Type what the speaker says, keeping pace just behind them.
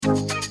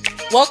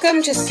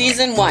Welcome to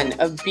Season 1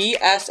 of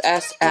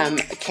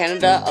BSSM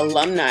Canada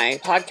Alumni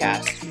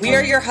Podcast. We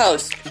are your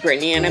hosts,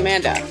 Brittany and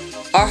Amanda.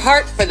 Our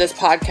heart for this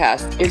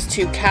podcast is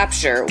to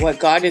capture what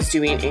God is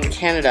doing in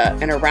Canada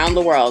and around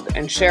the world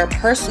and share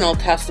personal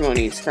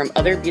testimonies from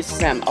other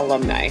BSSM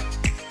alumni.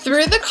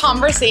 Through the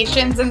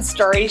conversations and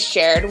stories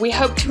shared, we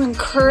hope to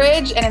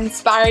encourage and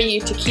inspire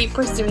you to keep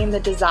pursuing the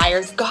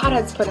desires God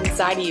has put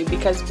inside of you,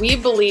 because we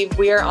believe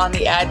we are on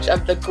the edge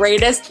of the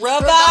greatest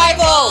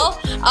revival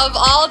of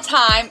all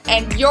time,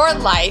 and your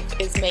life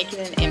is making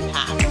an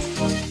impact.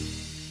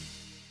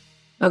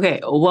 Okay,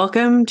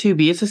 welcome to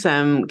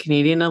BSSM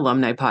Canadian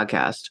Alumni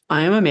Podcast.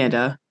 I am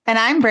Amanda. And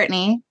I'm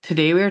Brittany.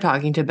 Today we are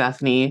talking to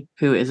Bethany,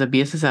 who is a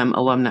BSSM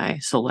alumni.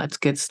 So let's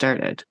get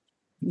started.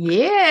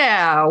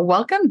 Yeah,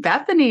 welcome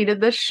Bethany to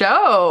the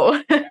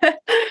show.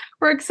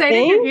 We're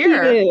excited you're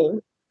here.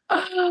 You.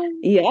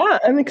 Yeah,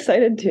 I'm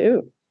excited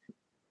too.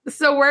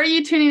 So where are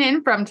you tuning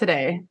in from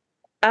today?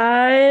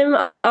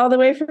 I'm all the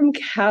way from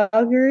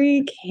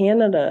Calgary,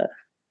 Canada.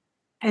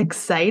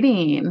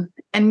 Exciting.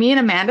 And me and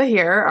Amanda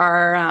here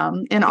are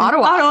in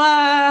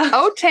Ottawa.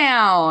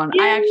 O-Town.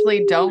 I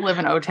actually don't live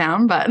in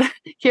O-Town, but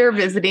here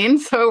visiting,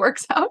 so it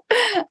works out.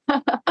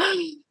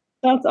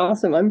 That's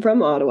awesome. I'm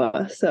from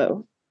Ottawa,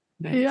 so...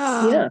 Nice.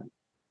 Yeah.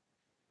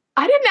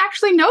 I didn't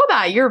actually know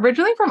that. You're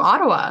originally from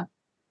Ottawa.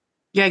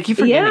 Yeah, I keep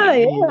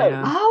forgetting.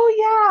 Yeah. Oh,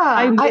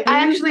 yeah.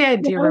 I do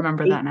 18.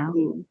 remember that now.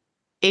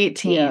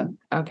 18. Yeah.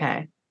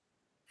 Okay.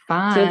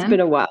 Fun. So it's been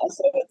a while.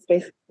 So it's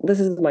basically, this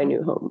is my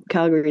new home.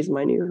 Calgary is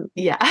my new home.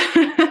 Yeah.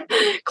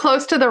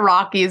 Close to the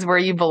Rockies where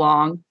you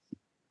belong.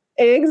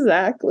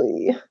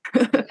 Exactly.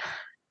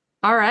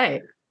 All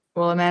right.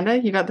 Well,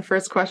 Amanda, you got the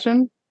first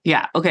question?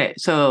 Yeah. Okay.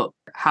 So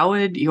how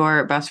would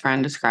your best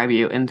friend describe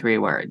you in 3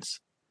 words?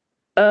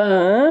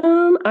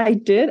 I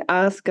did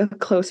ask a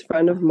close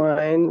friend of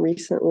mine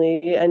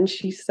recently, and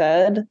she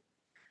said,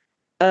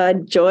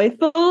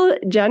 joyful,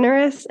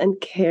 generous, and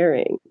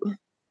caring.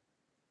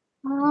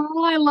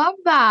 Oh, I love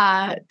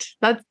that.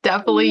 That's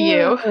definitely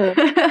you.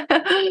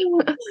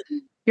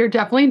 You're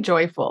definitely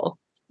joyful.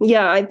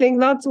 Yeah, I think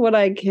that's what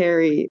I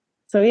carry.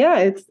 So yeah,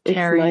 it's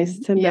nice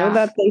to know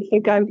that they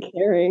think I'm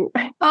caring.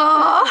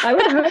 Oh, I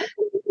would hope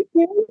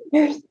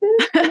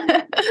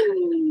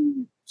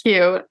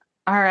cute.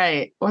 All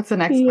right. What's the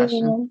next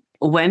question?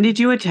 When did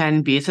you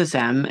attend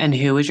BSSM and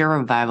who was your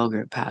revival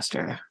group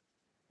pastor?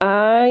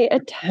 I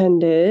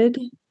attended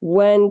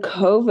when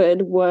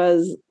COVID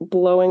was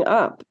blowing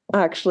up,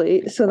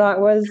 actually. So that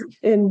was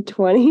in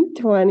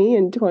 2020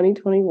 and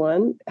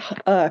 2021.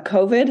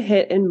 COVID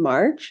hit in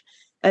March,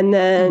 and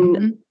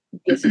then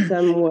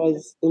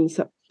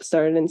BSSM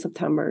started in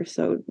September.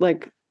 So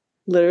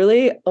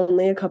literally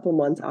only a couple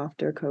months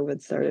after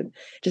COVID started,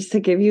 just to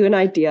give you an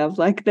idea of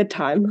the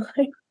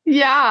timeline.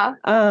 Yeah.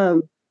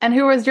 And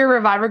who was your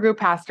revival group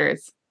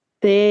pastors?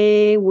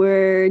 They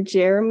were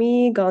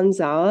Jeremy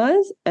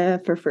Gonzalez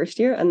for first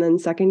year, and then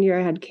second year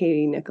I had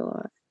Katie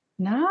Nicola.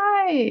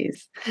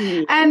 Nice.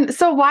 Mm-hmm. And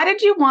so why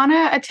did you want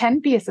to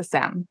attend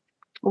BSSM?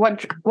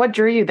 What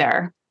drew you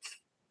there?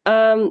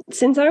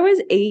 Since I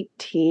was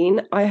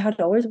 18, I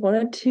had always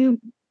wanted to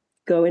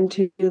go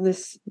into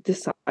this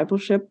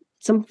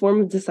some form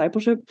of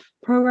discipleship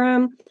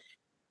program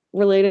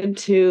related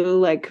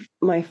to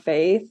my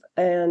faith,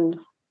 and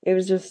it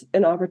was just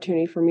an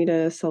opportunity for me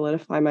to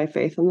solidify my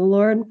faith in the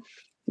Lord.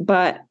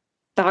 But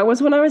that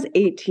was when I was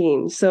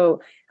 18, so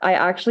I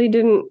actually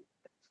didn't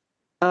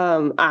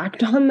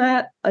act on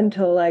that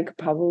until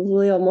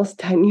probably almost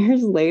 10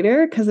 years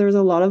later, because there was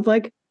a lot of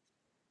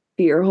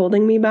fear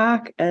holding me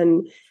back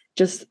and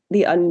just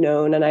the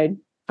unknown, and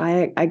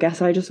I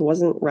guess I just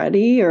wasn't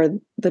ready, or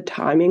the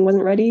timing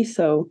wasn't ready.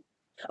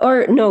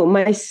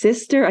 My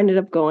sister ended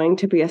up going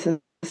to BSSM,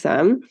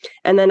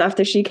 and then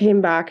after she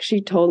came back, she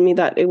told me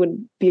that it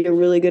would be a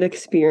really good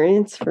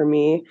experience for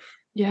me.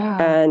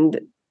 Yeah. And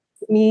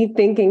me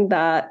thinking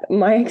that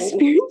my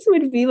experience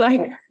would be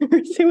like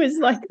hers, it was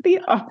the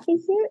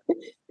opposite.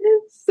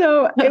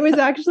 So it was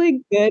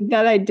actually good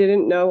that I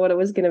didn't know what it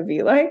was going to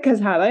be like,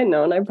 because had I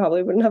known, I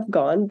probably wouldn't have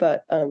gone.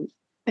 But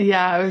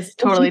yeah, it was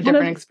totally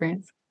different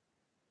experience.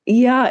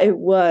 Yeah, it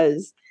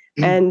was.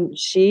 And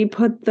she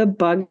put the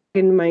bug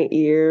in my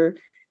ear,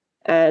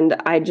 and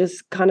I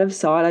just kind of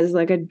saw it as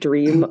a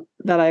dream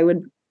that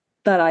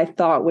I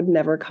thought would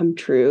never come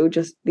true,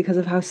 just because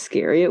of how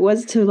scary it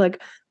was to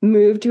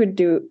move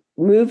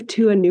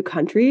to a new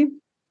country.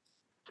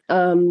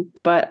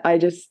 But I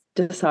just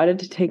decided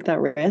to take that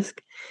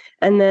risk.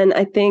 And then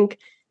I think,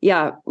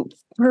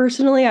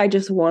 personally, I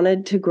just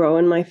wanted to grow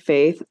in my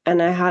faith,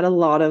 and I had a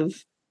lot of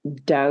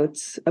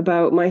doubts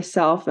about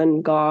myself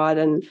and God,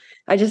 and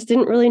I just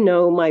didn't really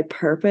know my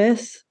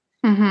purpose.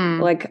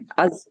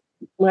 As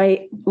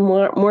my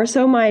more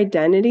so my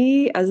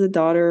identity as a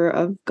daughter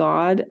of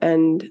God,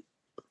 and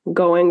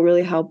going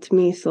really helped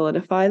me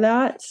solidify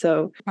that.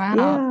 So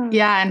wow.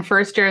 Yeah, and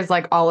first year is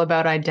all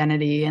about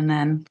identity, and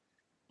then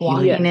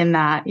walking in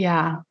that.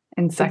 Yeah.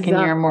 And second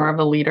year more of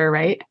a leader,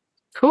 right?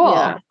 Cool.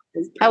 Yeah,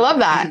 I love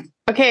that.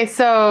 Okay,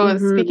 so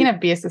speaking of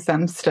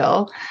BSSM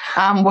still,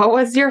 what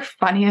was your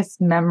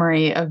funniest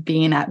memory of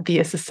being at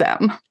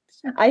BSSM?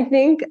 I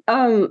think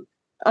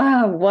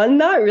one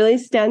that really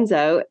stands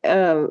out,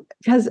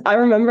 because I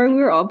remember we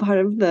were all part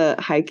of the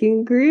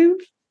hiking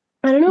group.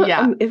 I don't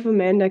know if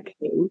Amanda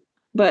came,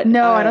 but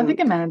no, I don't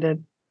think Amanda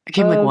did. I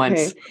came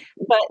once.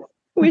 But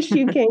wish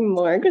you came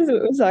more because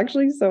it was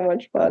actually so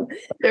much fun.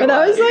 That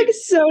was like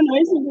so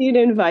nice of you to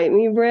invite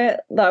me,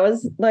 Britt. That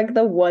was like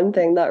the one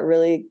thing that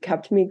really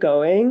kept me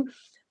going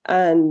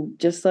and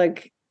just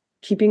like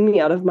keeping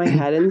me out of my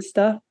head and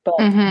stuff. But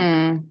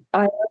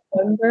I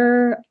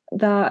remember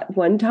that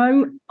one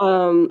time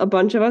a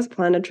bunch of us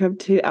planned a trip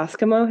to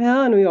Eskimo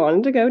Hill and we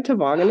wanted to go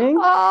tobogganing.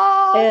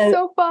 Oh, and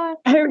so fun.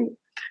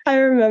 I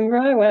remember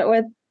I went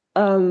with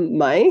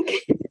Mike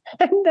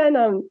and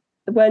then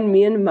when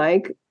me and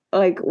Mike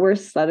like were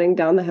sledding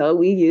down the hill,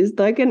 we used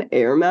like an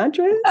air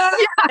mattress.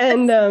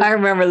 And I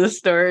remember the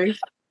story.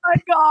 Oh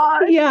my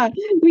God. Yeah,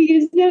 we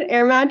used an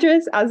air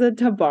mattress as a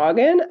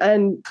toboggan,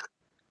 and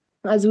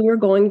as we were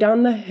going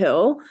down the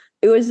hill,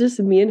 it was just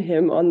me and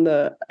him on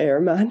the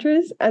air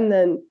mattress, and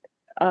then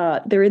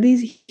there were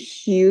these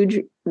huge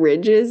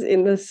ridges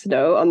in the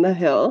snow on the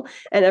hill,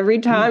 and every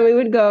time we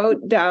would go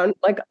down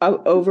like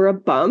over a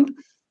bump,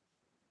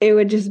 it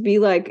would just be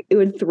like, it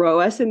would throw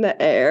us in the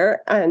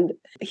air and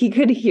he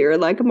could hear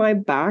like my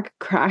back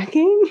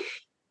cracking.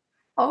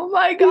 Oh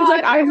my God.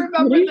 Like, I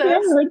remember this. Sure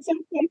I heard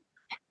something.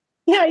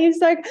 Yeah,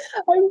 he's like,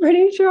 I'm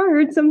pretty sure I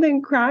heard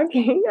something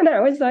cracking. And I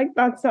was like,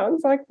 that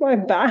sounds like my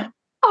back.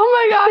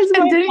 Oh my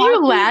gosh. And didn't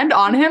you land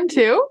on him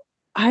too?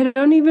 I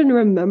don't even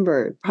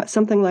remember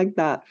something like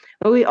that.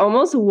 But we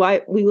almost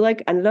we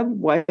ended up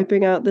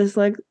wiping out this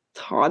like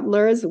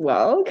toddler as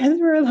well because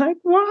we were like,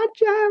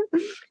 watch out.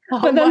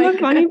 But then the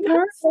funny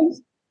part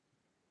was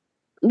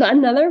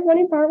another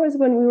funny part was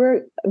when we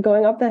were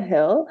going up the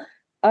hill,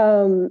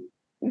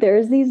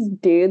 there's these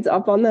dudes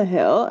up on the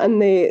hill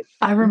and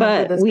I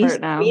remember this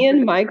part now. Me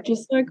and Mike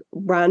just like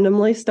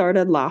randomly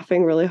started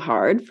laughing really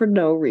hard for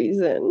no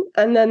reason.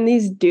 And then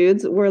these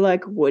dudes were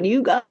like, what are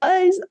you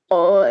guys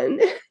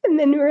on? And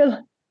then they were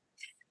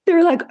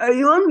like, are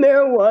you on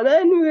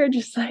marijuana? And we were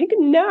just like,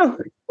 no,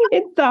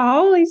 it's the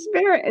Holy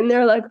Spirit. And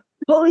they're like,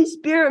 Holy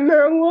Spirit,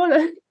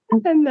 marijuana.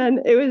 And then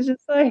it was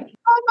just like,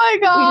 oh my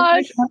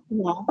gosh. Just, like,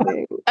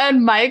 laughing.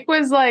 And Mike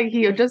was like,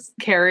 he just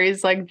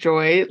carries like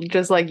joy,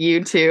 just like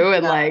you too.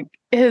 And like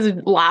his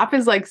laugh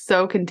is like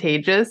so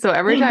contagious. So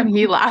every time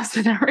he laughs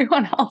and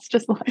everyone else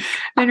just like,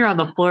 and you're on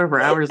the floor for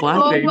hours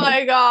laughing. Oh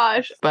my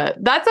gosh. But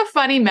that's a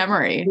funny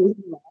memory.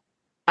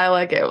 I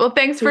like it. Well,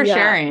 thanks for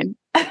sharing.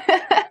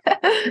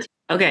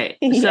 Okay.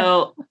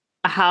 So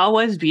how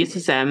was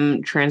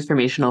BSSM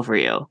transformational for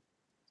you?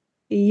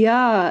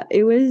 Yeah,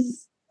 it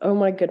was. Oh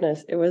my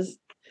goodness. It was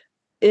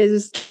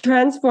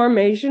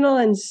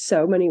transformational in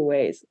so many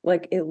ways.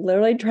 Like it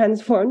literally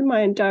transformed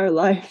my entire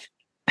life.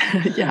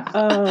 Yeah.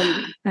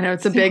 I know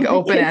it's a big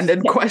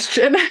open-ended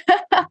question.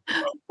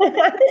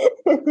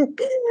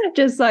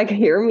 Just like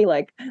hear me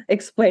like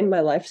explain my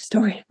life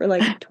story for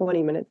like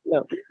 20 minutes.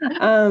 No.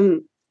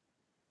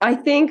 I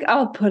think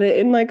I'll put it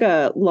in like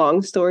a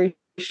long story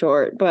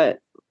short, but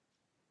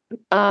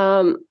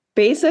I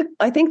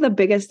think the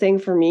biggest thing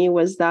for me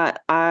was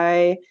that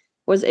I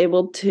was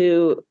able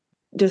to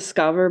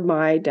discover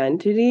my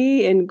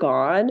identity in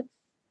God.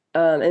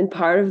 And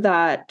part of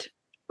that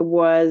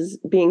was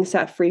being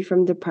set free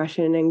from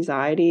depression and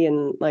anxiety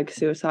and like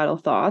suicidal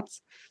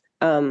thoughts.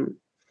 So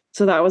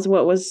that was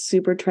what was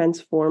super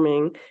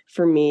transforming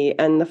for me.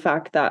 And the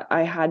fact that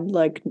I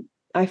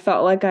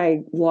felt like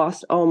I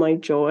lost all my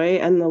joy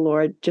and the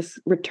Lord just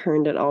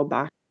returned it all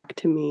back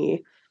to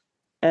me.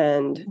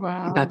 And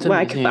wow, that's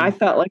amazing. I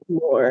felt like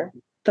more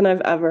than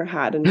I've ever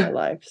had in my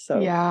life. So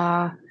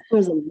yeah, it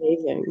was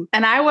amazing.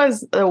 And I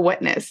was a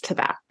witness to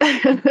that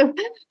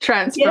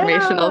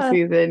transformational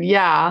season.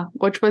 Yeah,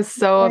 which was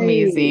so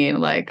amazing.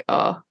 Like,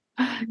 oh,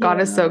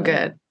 God is so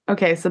good.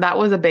 Okay, so that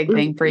was a big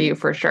thing for you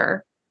for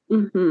sure.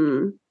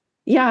 Mm-hmm.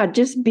 Yeah,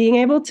 just being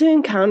able to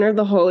encounter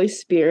the Holy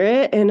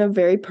Spirit in a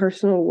very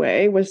personal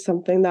way was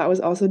something that was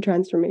also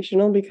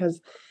transformational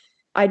because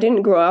I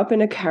didn't grow up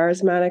in a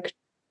charismatic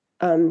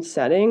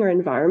setting or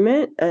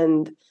environment.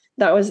 And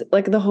that was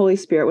like the Holy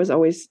Spirit was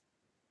always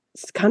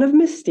kind of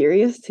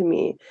mysterious to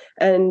me.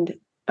 And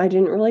I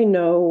didn't really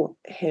know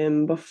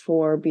him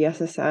before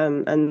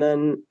BSSM. And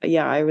then,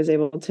 I was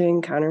able to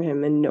encounter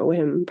him and know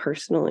him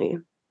personally.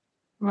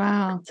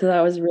 Wow. So that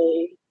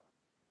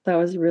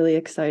was really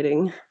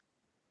exciting.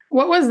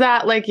 What was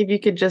that like? If you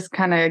could just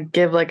kind of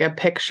give like a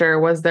picture,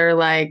 was there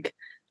like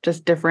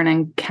just different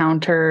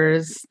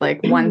encounters,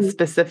 like one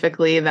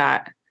specifically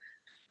that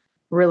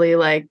really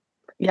like,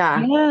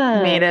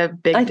 made a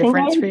big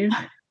difference for you?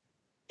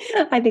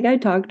 I think I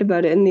talked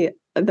about it in the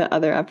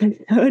other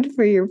episode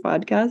for your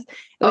podcast.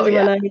 It was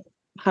when I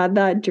had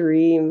that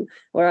dream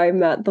where I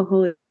met the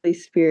Holy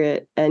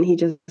Spirit and he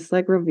just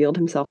like revealed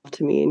himself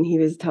to me and he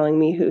was telling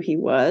me who he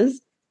was.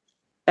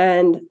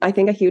 And I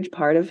think a huge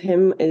part of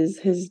him is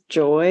his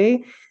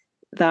joy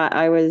that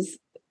I was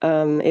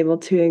able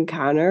to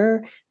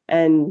encounter.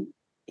 And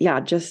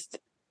just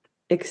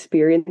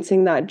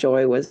experiencing that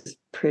joy was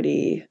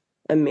pretty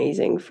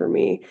amazing for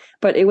me.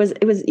 But it was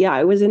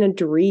in a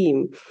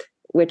dream,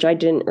 which I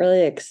didn't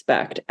really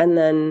expect. And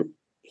then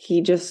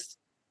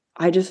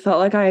I just felt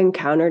like I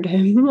encountered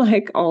him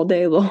like all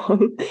day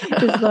long,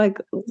 just like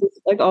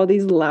all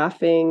these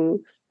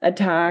laughing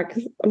attacks,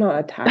 not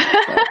attacks,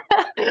 but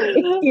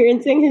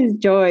experiencing his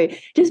joy,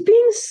 just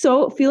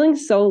feeling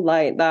so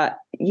light that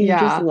you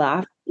just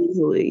laugh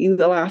easily. You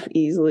laugh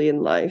easily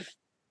in life.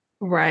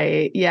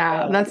 Right.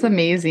 Yeah. That's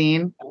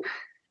amazing.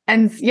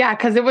 And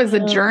because it was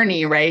a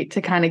journey, right?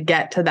 To kind of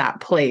get to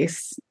that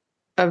place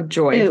of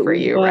joy for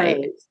you,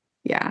 right?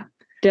 Yeah.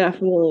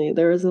 Definitely.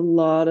 There was a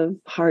lot of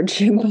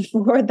hardship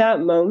before that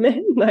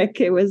moment.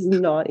 Like, it was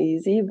not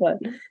easy, but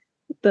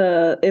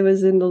it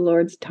was in the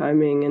Lord's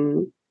timing,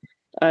 and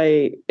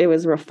it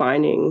was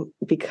refining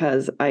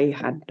because I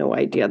had no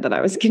idea that I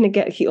was going to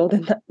get healed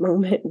in that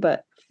moment.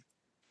 But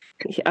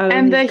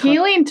and the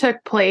healing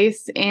took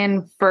place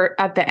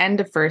at the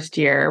end of first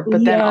year,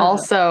 but then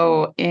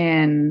also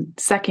in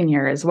second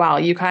year as well.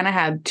 You kind of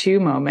had two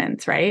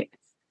moments, right?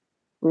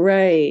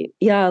 Right.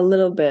 Yeah, a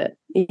little bit.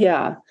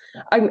 Yeah.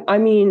 I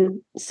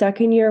mean,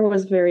 second year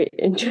was very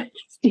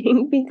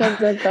interesting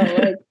because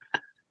I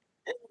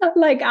felt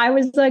like I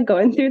was like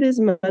going through this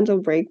mental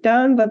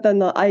breakdown, but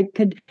then I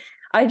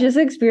just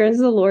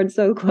experienced the Lord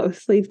so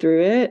closely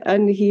through it,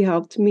 and he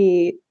helped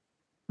me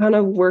kind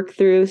of work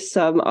through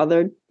some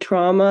other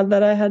trauma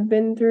that I had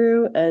been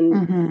through,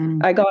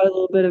 and I got a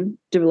little bit of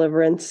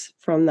deliverance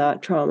from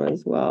that trauma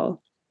as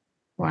well.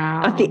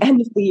 Wow. At the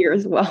end of the year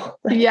as well.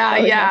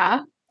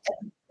 Yeah.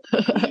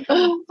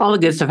 All the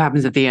good stuff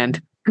happens at the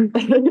end. I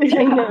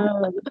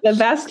know. The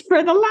best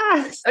for the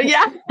last.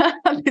 Yeah.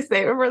 They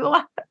save it for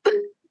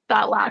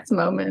that last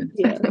moment.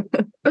 Yeah.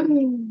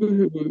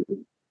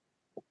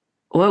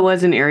 What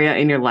was an area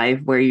in your life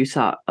where you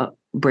saw a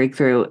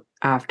breakthrough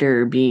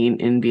after being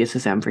in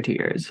BSSM for 2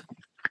 years?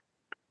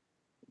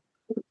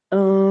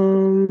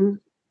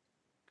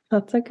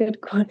 That's a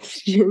good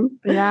question.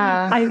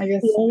 Yeah. I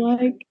feel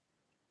like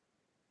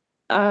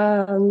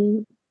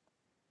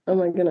oh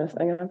my goodness,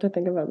 I'm gonna have to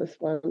think about this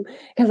one,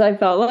 because I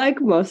felt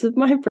like most of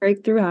my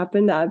breakthrough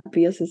happened at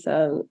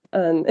BSSM,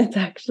 and it's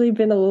actually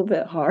been a little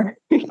bit hard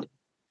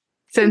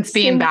since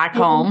being back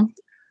home.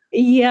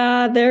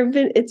 Yeah,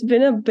 it's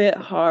been a bit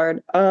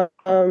hard. But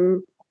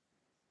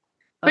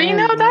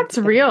that's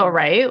real,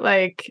 right?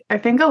 Like, I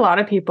think a lot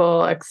of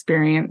people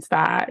experience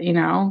that,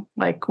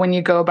 like when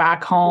you go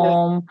back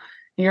home,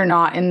 you're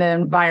not in the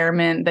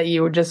environment that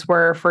you just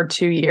were for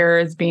 2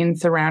 years, being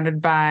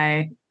surrounded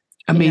by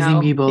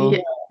amazing people.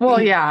 Yeah. Well,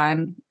 yeah.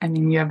 And I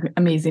mean, you have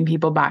amazing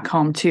people back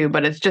home too,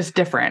 but it's just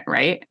different,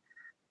 right?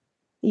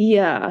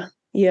 Yeah.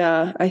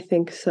 Yeah, I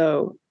think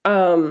so.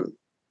 I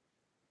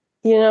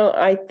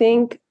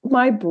think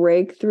my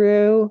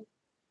breakthrough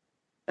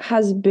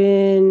has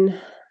been,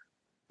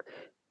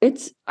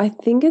 I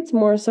think it's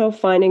more so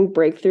finding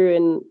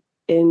breakthrough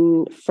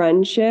in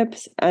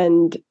friendships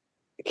and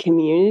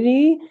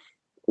community,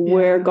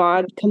 where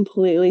God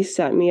completely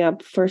set me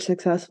up for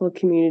successful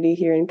community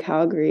here in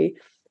Calgary.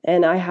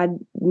 And I had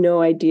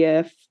no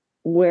idea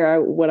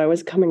what I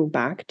was coming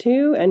back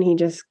to, and he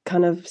just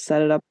kind of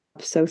set it up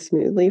so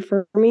smoothly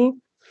for me.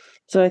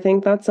 So I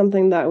think that's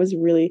something that was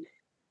really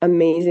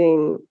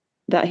amazing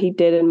that he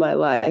did in my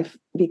life,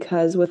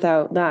 because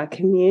without that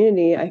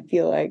community, I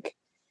feel like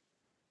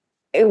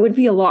it would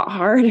be a lot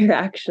harder,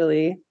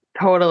 actually.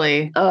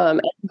 Totally.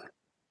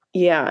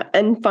 Yeah.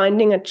 And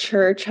finding a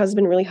church has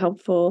been really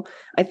helpful.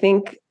 I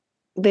think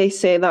they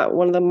say that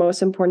one of the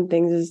most important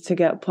things is to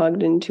get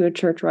plugged into a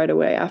church right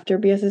away after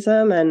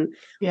BSSM. And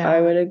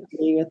I would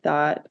agree with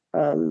that.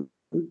 So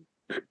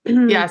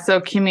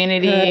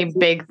community,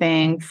 big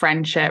thing,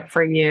 friendship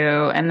for you.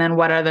 And then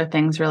what other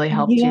things really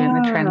helped you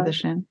in the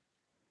transition?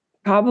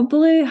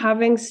 Probably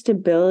having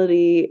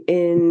stability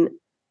in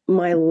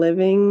my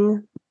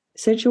living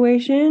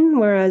situation,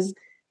 whereas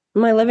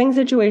my living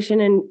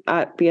situation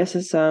at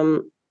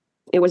BSSM,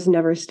 it was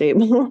never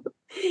stable.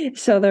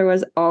 So there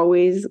was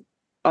always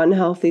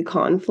unhealthy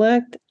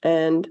conflict,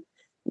 and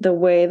the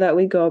way that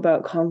we go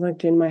about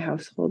conflict in my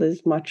household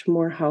is much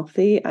more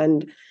healthy.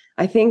 And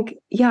I think,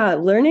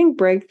 learning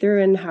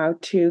breakthrough and how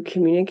to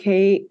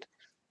communicate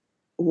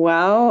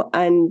well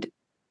and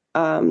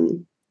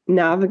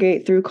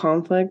navigate through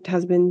conflict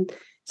has been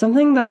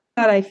something that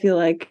I feel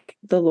like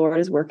the Lord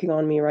is working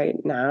on me right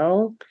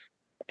now.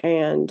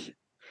 And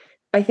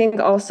I think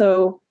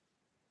also,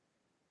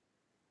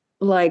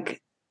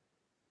 like,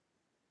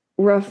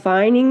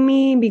 refining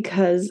me,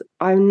 because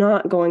I'm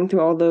not going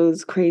through all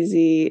those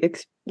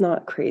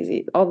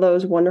all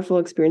those wonderful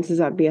experiences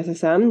at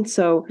BSSM.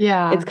 So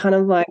it's kind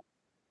of like,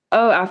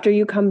 after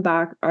you come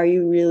back, are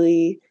you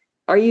really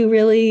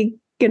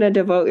gonna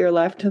devote your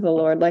life to the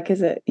Lord? Like,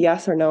 is it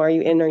yes or no? Are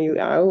you in or are you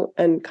out?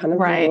 And kind of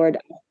the Lord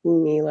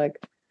asking me, like,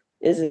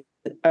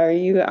 are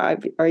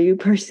you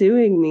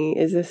pursuing me?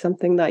 Is this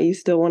something that you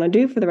still want to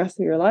do for the rest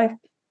of your life?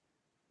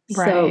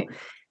 Right. So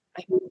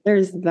I think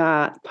there's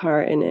that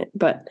part in it,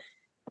 but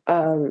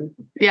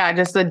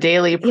just a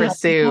daily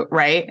pursuit,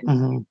 right?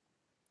 Mm-hmm.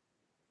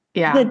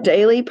 The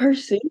daily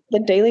pursuit, the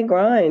daily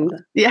grind.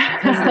 Yeah.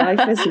 Because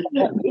life is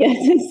not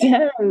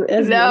BSSM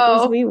as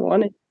much as we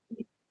want it.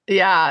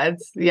 Yeah.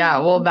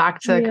 Well, back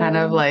to kind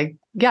of like,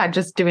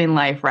 just doing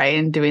life, right?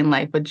 And doing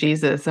life with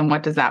Jesus. And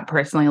what does that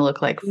personally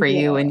look like for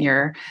you in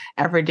your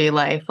everyday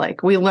life?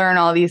 Like, we learn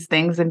all these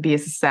things in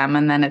BSSM,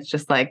 and then it's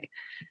just like,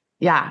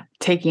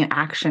 taking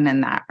action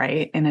in that,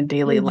 right? In a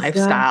daily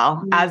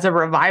lifestyle as a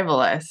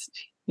revivalist,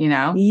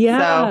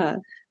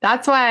 So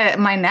that's why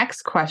my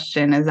next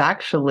question is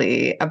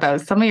actually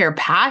about some of your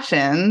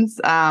passions,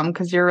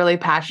 because you're really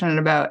passionate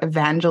about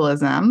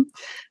evangelism.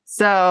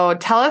 So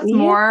tell us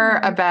more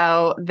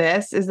about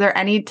this. Is there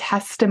any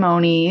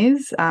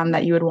testimonies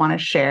that you would want to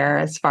share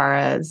as far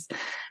as,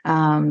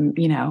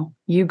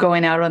 you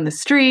going out on the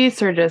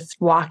streets or just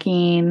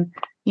walking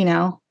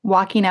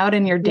out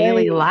in your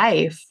daily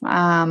life?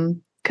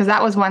 Because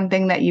that was one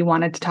thing that you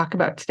wanted to talk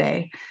about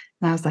today.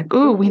 And I was like,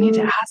 ooh, we need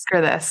to ask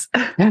her this.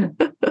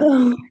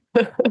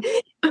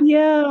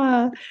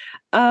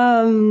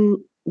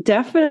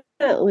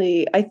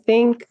 Definitely. I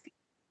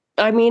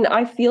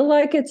feel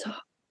like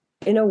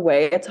in a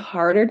way, it's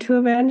harder to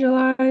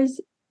evangelize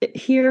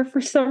here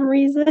for some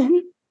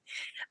reason.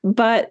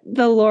 But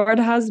the Lord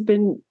has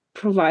been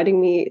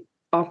providing me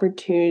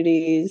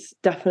opportunities,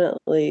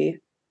 definitely,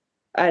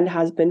 and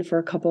has been for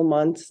a couple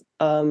months.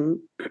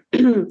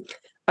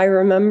 I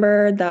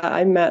remember that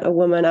I met a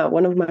woman at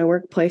one of my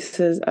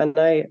workplaces, and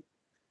I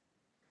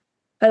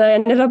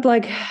ended up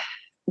like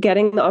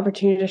getting the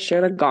opportunity to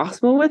share the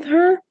gospel with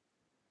her.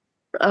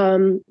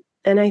 And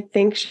I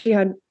think she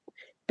had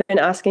been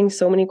asking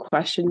so many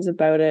questions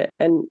about it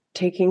and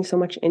taking so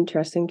much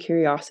interest and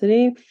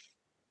curiosity.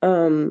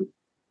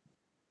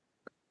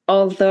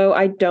 Although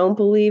I don't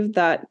believe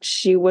that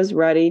she was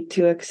ready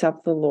to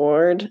accept the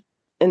Lord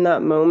in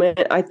that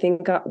moment, I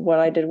think what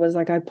I did was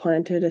like I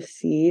planted a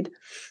seed.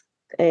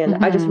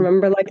 And I just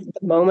remember like the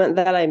moment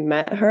that I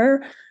met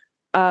her,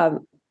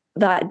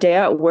 that day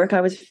at work,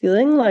 I was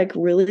feeling like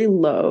really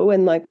low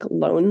and like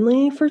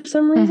lonely for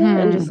some reason,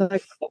 and just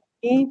like,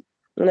 and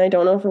I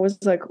don't know if it was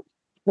like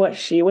what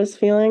she was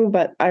feeling,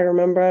 but I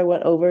remember I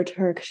went over to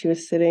her because she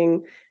was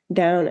sitting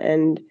down,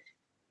 and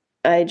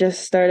I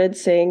just started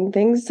saying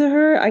things to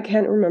her. I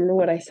can't remember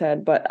what I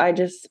said, but I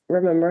just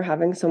remember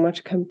having so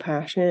much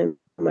compassion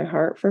in my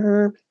heart for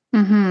her.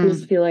 I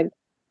just feeling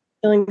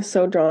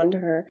so drawn to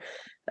her.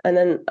 And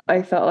then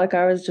I felt like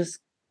I was just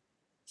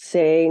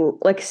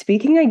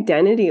speaking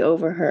identity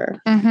over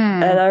her.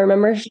 And I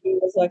remember she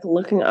was like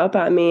looking up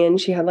at me, and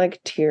she had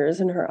like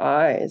tears in her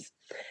eyes.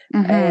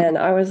 And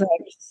I was like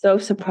so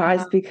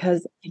surprised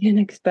because I didn't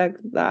expect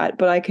that,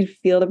 but I could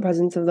feel the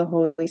presence of the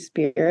Holy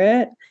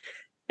Spirit.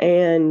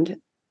 And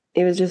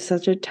it was just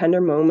such a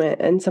tender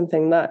moment, and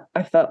something that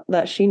I felt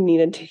that she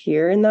needed to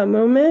hear in that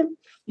moment.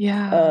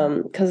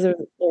 Because there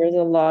was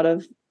a lot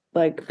of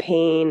like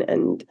pain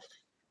and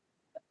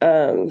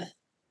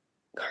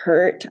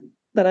hurt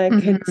that I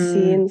could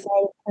see inside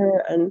of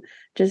her, and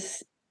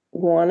just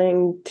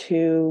wanting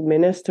to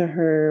minister to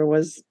her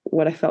was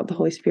what I felt the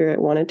Holy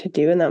Spirit wanted to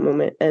do in that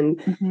moment.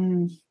 And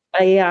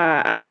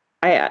I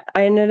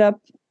ended up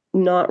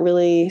not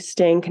really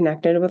staying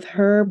connected with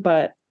her,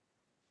 but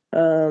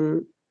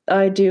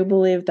I do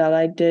believe that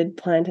I did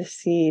plant a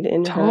seed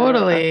in her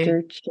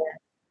after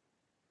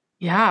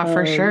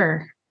for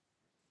sure.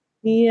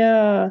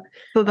 So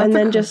and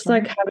then just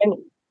like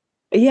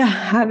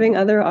having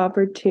other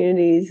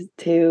opportunities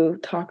to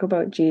talk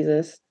about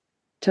Jesus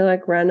to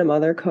like random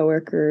other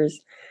coworkers.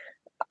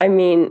 I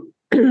mean,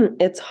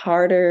 it's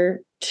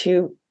harder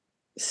to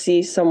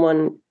see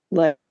someone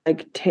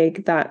like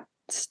take that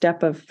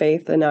step of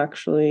faith, and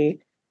actually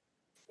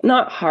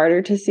not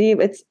harder to see.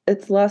 It's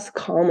less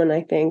common,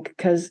 I think,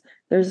 because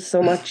there's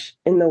so much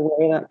in the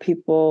way that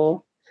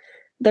people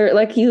they're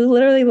like, you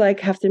literally like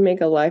have to make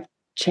a life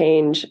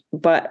change.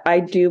 But I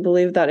do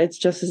believe that it's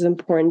just as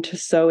important to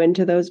sow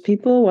into those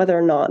people, whether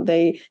or not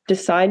they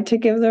decide to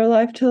give their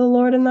life to the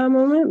Lord in that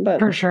moment. But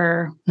for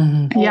sure.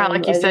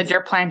 Like you said,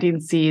 you're planting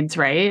seeds,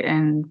 right?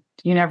 And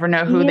you never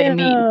know who they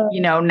meet,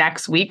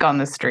 next week on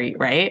the street,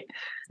 right?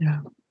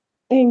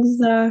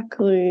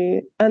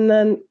 Exactly. And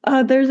then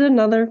there's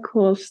another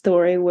cool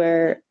story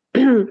where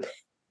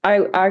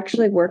I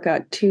actually work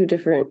at 2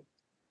 different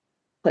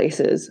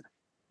places.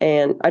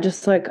 And I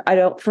just like, I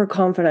don't, for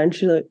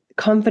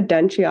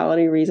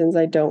confidentiality reasons,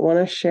 I don't want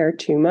to share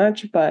too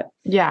much, but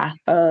I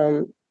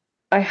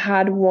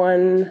had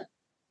one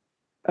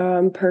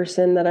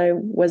person that I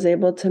was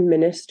able to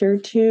minister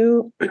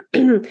to.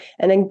 And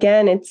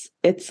again,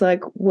 it's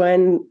like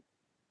when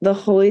the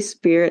Holy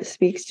Spirit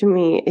speaks to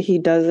me, he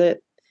does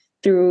it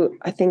through,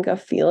 I think, a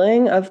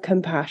feeling of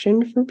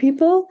compassion for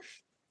people.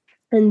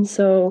 And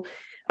so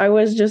I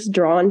was just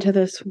drawn to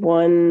this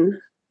one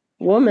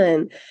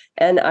woman,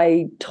 and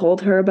I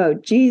told her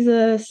about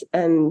Jesus,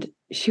 and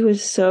she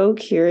was so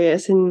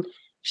curious. And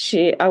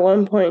at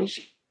one point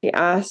she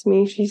asked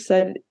me, she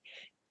said,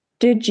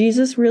 did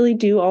Jesus really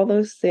do all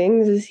those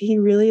things? Is he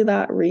really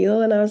that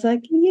real? And I was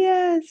like,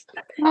 yes.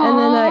 Aww. And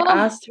then I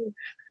asked her,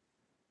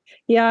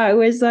 Yeah, it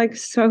was like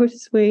so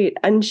sweet.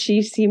 And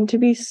she seemed to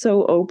be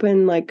so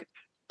open, like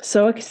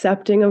so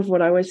accepting of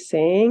what I was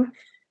saying.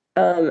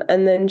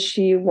 And then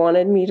she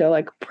wanted me to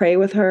like pray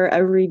with her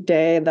every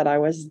day that I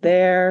was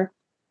there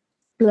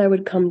and I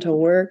would come to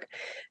work.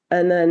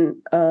 And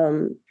then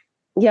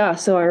yeah,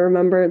 so I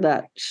remember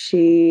that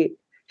she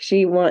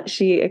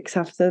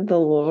accepted the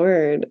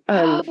Lord,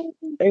 and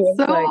it was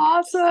So like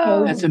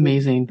awesome. That's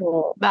amazing.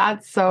 cool.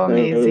 That's so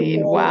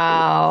amazing.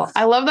 Wow.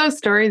 I love those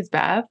stories,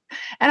 Beth.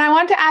 And I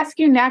want to ask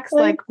you next,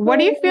 like, what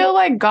do you feel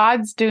like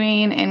God's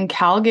doing in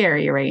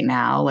Calgary right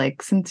now?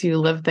 Like, since you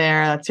live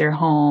there, that's your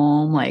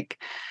home.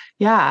 Like,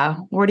 yeah,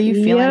 what are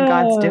you feeling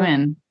God's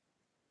doing?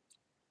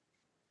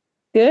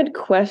 Good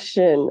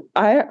question.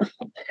 Actually,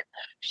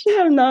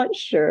 I'm not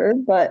sure,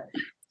 but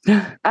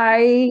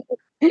I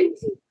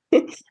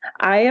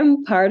I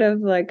am part of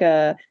like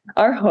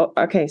our home.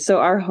 Okay, so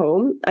our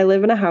home, I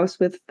live in a house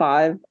with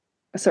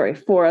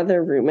four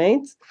other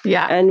roommates.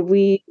 Yeah. And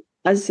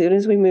as soon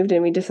as we moved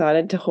in, we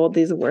decided to hold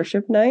these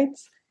worship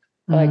nights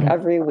like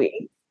every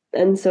week.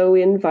 And so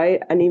we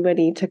invite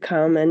anybody to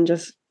come and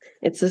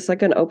it's just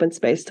like an open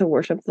space to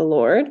worship the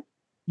Lord.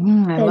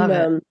 I love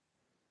it.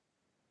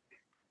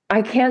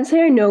 I can't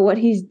say I know what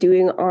he's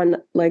doing on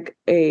like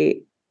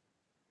a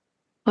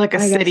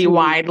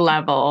citywide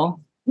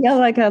level. Yeah,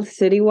 like a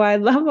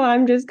citywide level.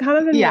 I'm just kind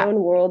of in my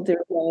own world doing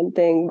my own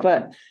thing.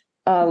 But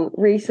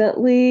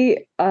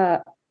recently,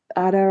 at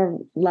our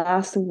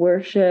last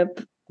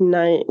worship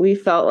night, we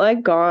felt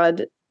like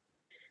God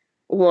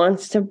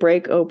wants to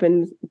break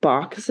open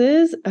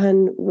boxes,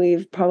 and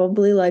we've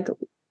probably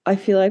I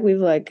feel like we've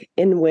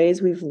in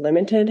ways we've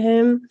limited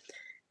him.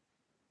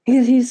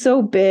 He's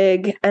so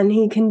big and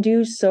he can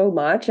do so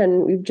much,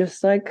 and we've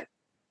just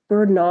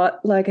we're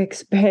not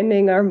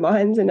expanding our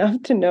minds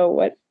enough to know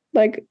what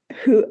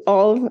who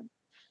all of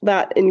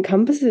that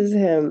encompasses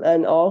him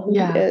and all who he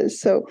is.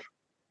 So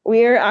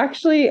we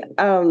actually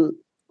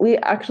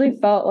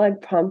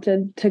felt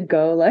prompted to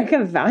go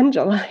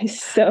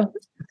evangelize. So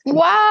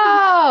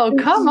wow,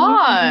 come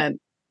on.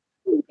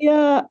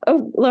 Yeah.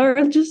 Oh,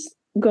 Laura, just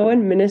go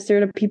and minister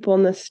to people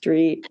on the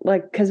street.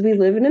 Because we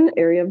live in an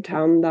area of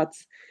town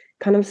that's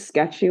kind of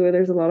sketchy, where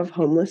there's a lot of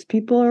homeless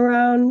people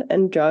around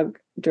and drug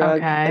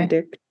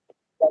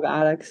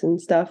addicts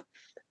and stuff.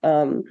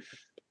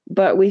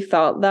 But we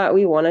felt that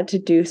we wanted to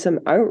do some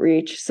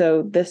outreach.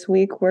 So this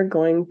week we're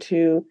going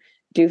to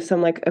do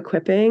some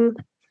equipping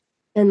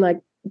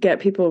and get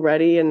people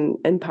ready and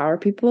empower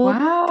people.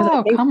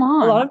 Wow, come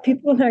on. A lot of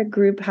people in our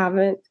group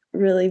haven't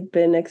really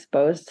been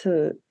exposed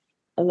to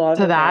a lot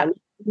of that.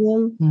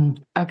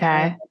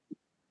 Okay.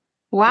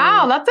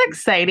 Wow, that's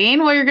exciting.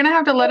 Well, you're going to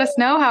have to let us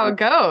know how it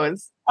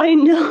goes. I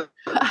know.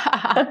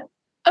 That's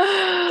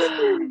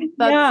so fun.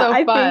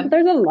 I think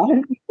there's a lot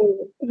of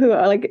people who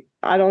are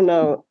I don't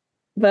know,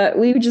 but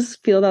we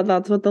just feel that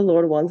that's what the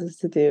Lord wants us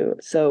to do.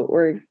 So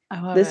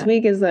this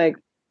week is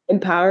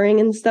empowering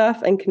and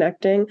stuff and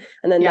connecting.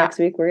 And then next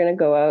week we're going to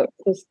go out,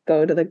 just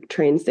go to the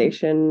train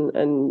station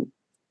and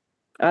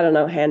I don't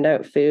know, hand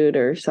out food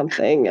or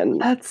something.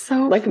 And that's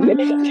so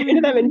minister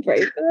to them and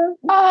pray for them.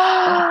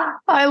 Oh,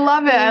 I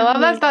love it. I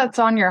love that that's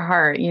on your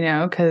heart,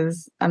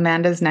 because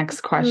Amanda's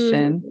next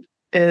question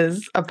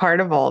is a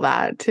part of all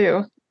that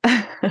too.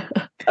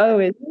 Oh,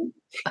 is it?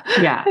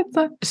 Yeah.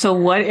 So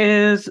what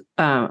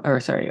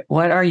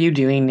are you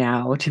doing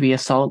now to be a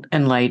salt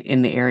and light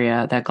in the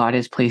area that God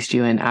has placed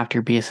you in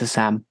after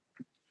BSSM?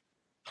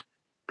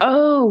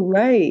 Oh,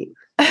 right.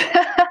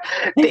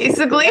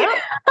 Basically.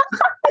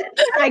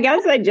 I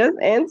guess I just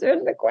answered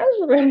the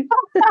question.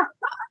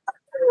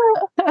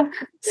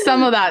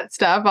 Some of that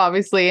stuff,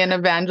 obviously, and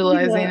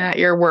evangelizing at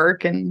your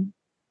work and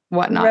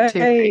whatnot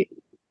too.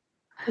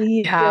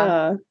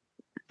 Yeah.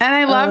 And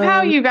I love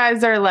how you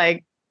guys are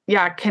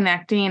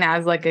connecting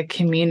as a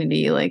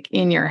community,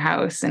 in your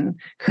house and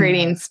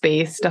creating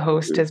space to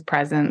host his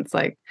presence.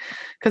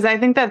 Because I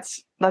think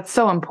that's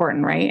so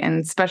important, right? And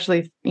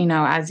especially,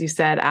 as you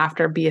said,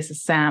 after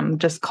BSSM,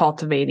 just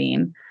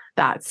cultivating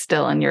that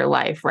still in your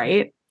life,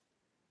 right?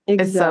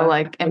 Exactly. It's so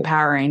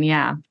empowering.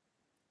 Yeah.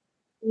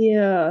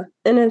 Yeah.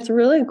 And it's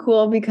really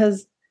cool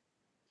because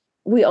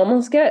we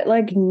almost get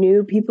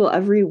new people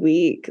every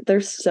week.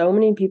 There's so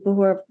many people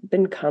who have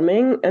been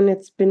coming and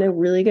it's been a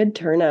really good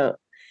turnout.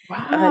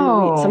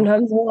 Wow. And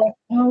sometimes we're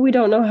we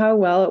don't know how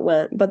well it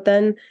went, but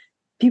then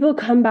people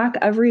come back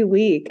every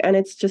week and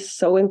it's just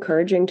so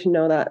encouraging to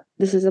know that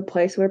this is a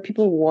place where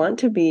people want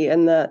to be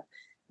and that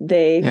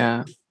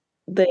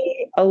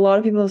a lot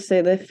of people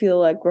say they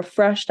feel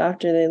refreshed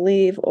after they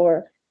leave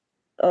or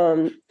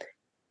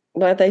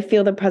that they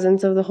feel the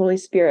presence of the Holy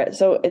Spirit.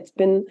 So it's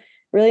been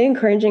really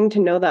encouraging to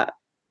know that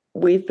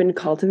we've been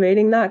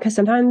cultivating that, because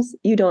sometimes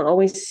you don't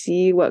always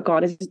see what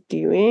God is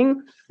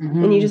doing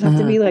and you just have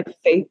to be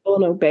faithful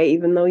and obey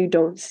even though you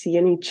don't see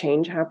any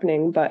change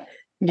happening. But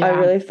I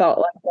really felt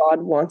like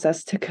God wants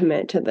us to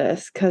commit to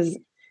this because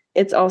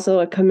it's also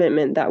a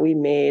commitment that we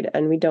made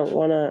and we don't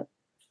want to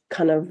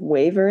kind of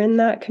waver in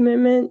that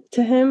commitment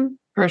to him.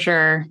 For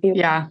sure.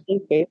 Yeah. Be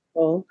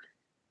faithful.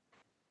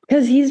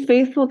 because he's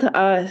faithful to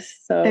us.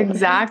 So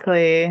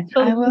Exactly.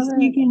 I love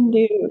we it. can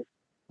do.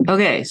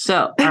 Okay,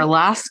 so our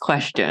last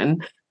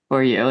question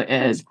for you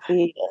is,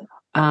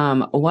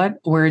 what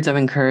words of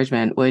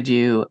encouragement would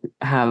you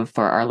have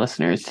for our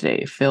listeners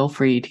today? Feel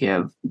free to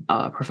give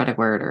a prophetic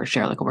word or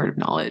share like a word of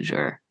knowledge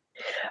or.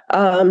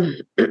 I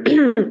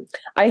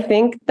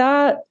think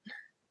that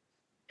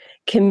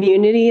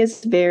community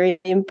is very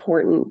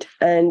important.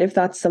 And if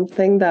that's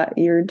something that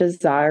you're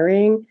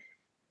desiring,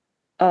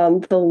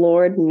 the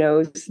Lord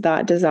knows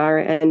that desire,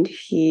 and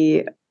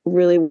he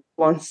really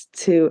wants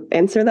to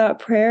answer that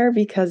prayer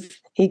because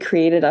he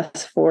created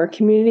us for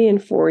community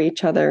and for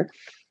each other,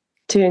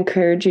 to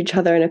encourage each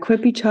other and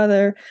equip each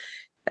other.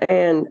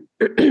 And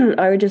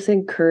I would just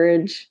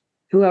encourage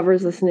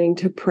whoever's listening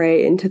to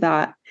pray into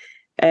that.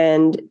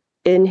 And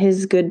in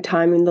his good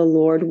timing, the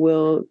Lord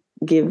will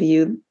give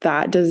you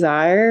that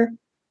desire.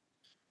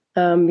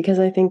 Because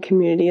I think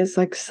community is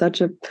like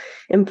such an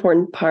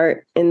important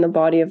part in the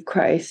body of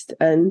Christ.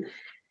 And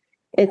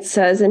it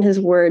says in his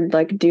word,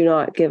 like, do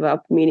not give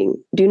up meeting.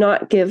 Do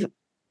not give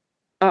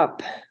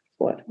up.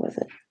 What was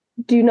it?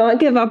 Do not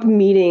give up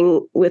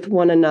meeting with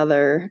one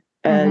another.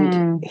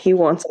 And he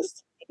wants us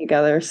to be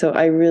together. So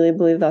I really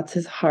believe that's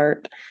his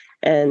heart.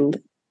 And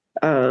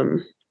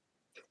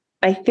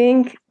I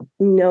think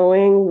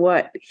knowing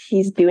what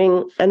he's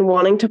doing and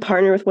wanting to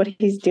partner with what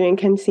he's doing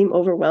can seem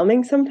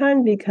overwhelming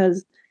sometimes,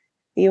 because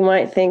you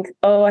might think,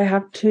 oh, I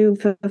have to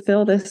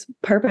fulfill this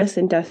purpose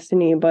and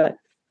destiny. But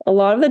a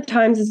lot of the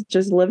times it's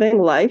just living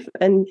life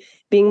and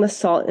being the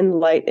salt and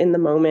light in the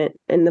moment,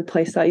 in the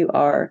place that you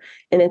are.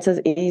 And it's as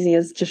easy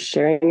as just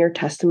sharing your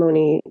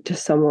testimony to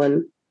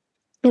someone.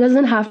 It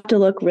doesn't have to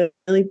look really,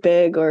 really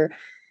big or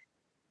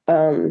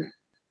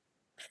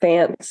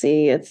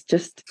fancy. It's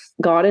just,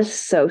 God is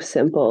so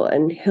simple,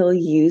 and he'll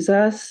use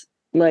us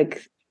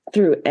like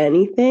through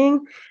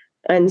anything.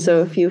 And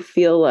so if you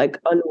feel like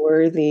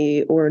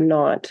unworthy or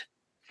not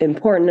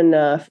important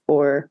enough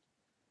or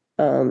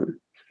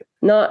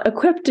not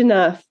equipped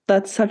enough,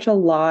 that's such a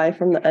lie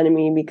from the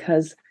enemy,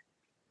 because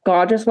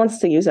God just wants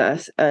to use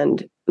us,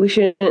 and we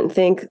shouldn't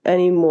think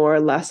any more or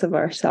less of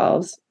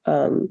ourselves.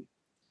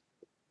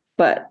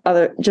 But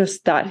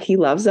just that he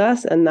loves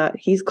us and that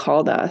he's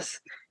called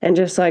us. And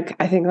just like,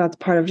 I think that's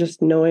part of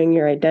just knowing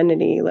your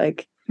identity.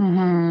 Like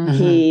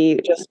he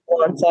just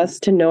wants us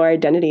to know our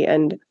identity.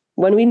 And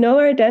when we know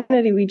our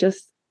identity, we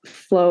just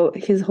flow.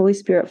 His Holy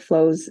Spirit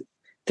flows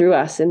through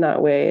us in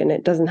that way. And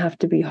it doesn't have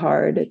to be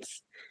hard.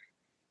 It's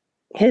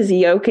his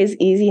yoke is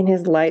easy and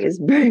his light is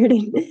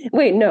burden.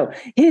 Wait, no,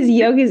 his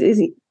yoke is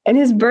easy and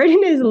his burden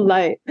is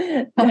light.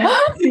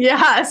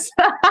 Yes.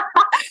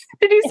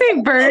 Did you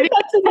say burden?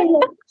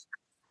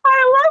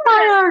 I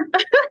love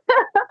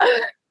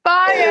it.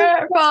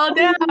 Fire, fall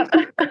down.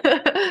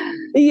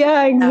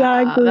 Yeah,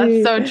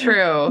 exactly. That's so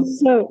true.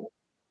 So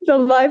the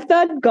life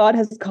that God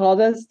has called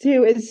us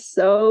to is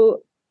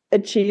so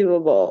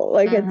achievable.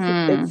 Like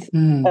it's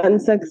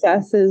and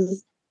success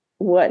is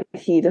what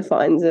he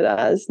defines it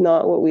as,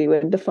 not what we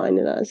would define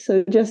it as.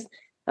 So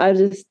I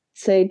just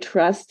say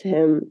trust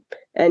him,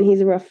 and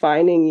he's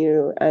refining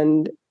you,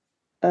 and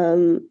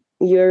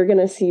you're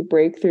gonna see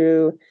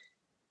breakthrough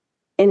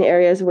in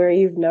areas where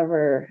you've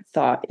never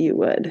thought you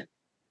would.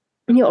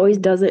 And he always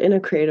does it in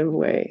a creative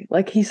way.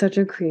 Like, he's such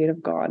a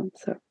creative God.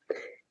 So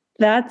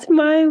that's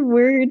my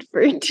word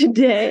for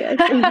today, I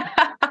think.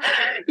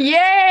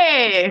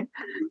 Yay!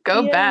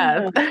 Go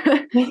Beth.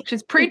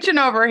 She's preaching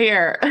over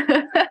here.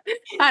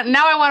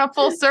 Now I want a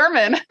full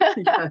sermon.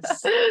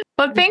 Yes.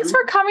 But thanks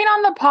for coming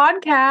on the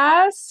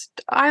podcast.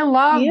 I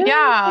love,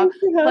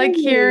 like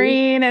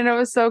hearing, and it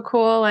was so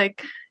cool.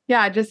 Like,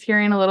 just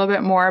hearing a little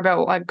bit more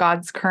about what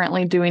God's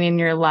currently doing in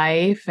your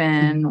life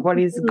and what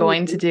he's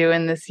going to do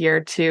in this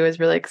year too is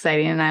really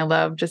exciting. And I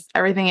love just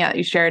everything that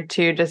you shared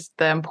too, just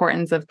the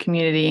importance of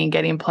community and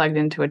getting plugged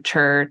into a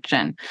church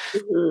and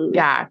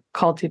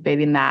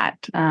cultivating that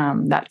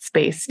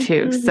space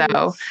too.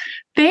 So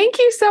thank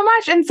you so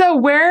much. And so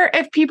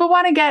if people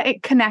want to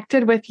get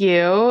connected with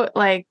you,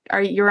 like,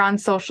 you're on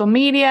social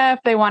media,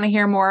 if they want to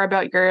hear more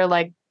about your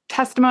like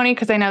testimony,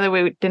 because I know that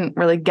we didn't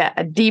really get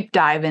a deep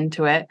dive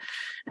into it.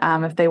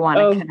 If they want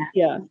to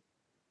connect.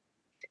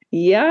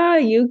 Yeah,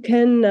 you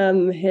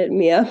can hit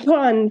me up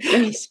on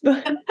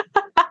Facebook.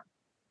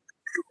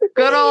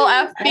 Good old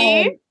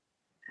FB.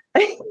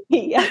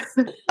 Yes.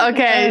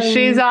 Okay,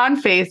 she's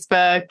on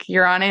Facebook.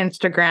 You're on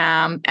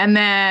Instagram. And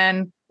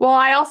then,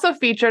 I also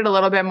featured a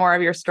little bit more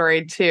of your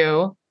story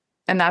too.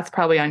 And that's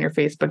probably on your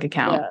Facebook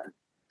account.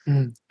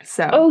 Yeah.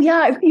 So.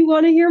 If you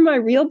want to hear my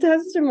real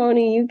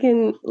testimony, you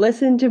can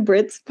listen to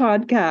Brit's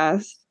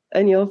podcast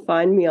and you'll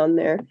find me on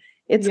there.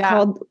 It's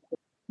called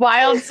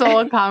Wild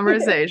Soul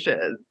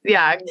Conversations.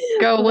 Yeah,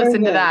 go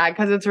listen to that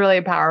because it's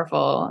really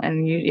powerful,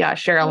 and you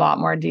share a lot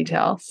more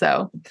detail.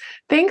 So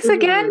thanks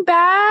again,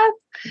 Beth.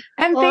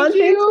 And thank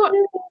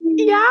you.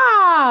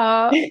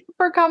 Yeah,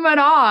 for coming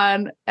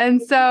on.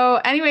 And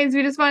so anyways,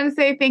 we just want to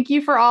say thank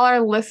you for all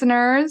our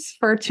listeners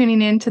for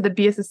tuning in to the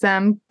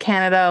BSSM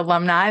Canada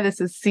alumni.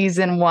 This is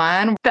season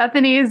 1.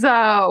 Bethany's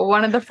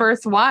one of the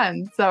first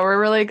ones. So we're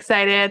really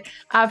excited.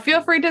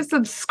 Feel free to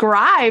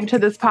subscribe to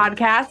this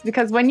podcast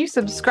because when you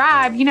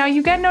subscribe,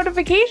 you get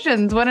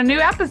notifications when a new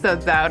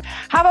episode's out.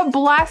 Have a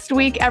blessed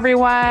week,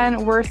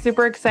 everyone. We're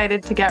super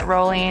excited to get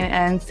rolling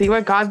and see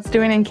what God's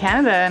doing in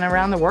Canada and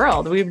around the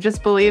world. We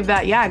just believe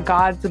that,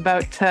 God's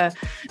about to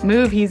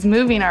move. He's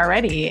moving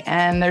already.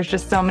 And there's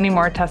just so many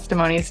more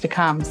testimonies to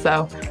come.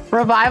 So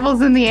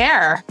revival's in the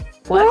air.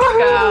 Let's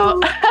go.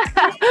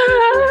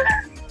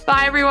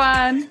 Bye,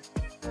 everyone.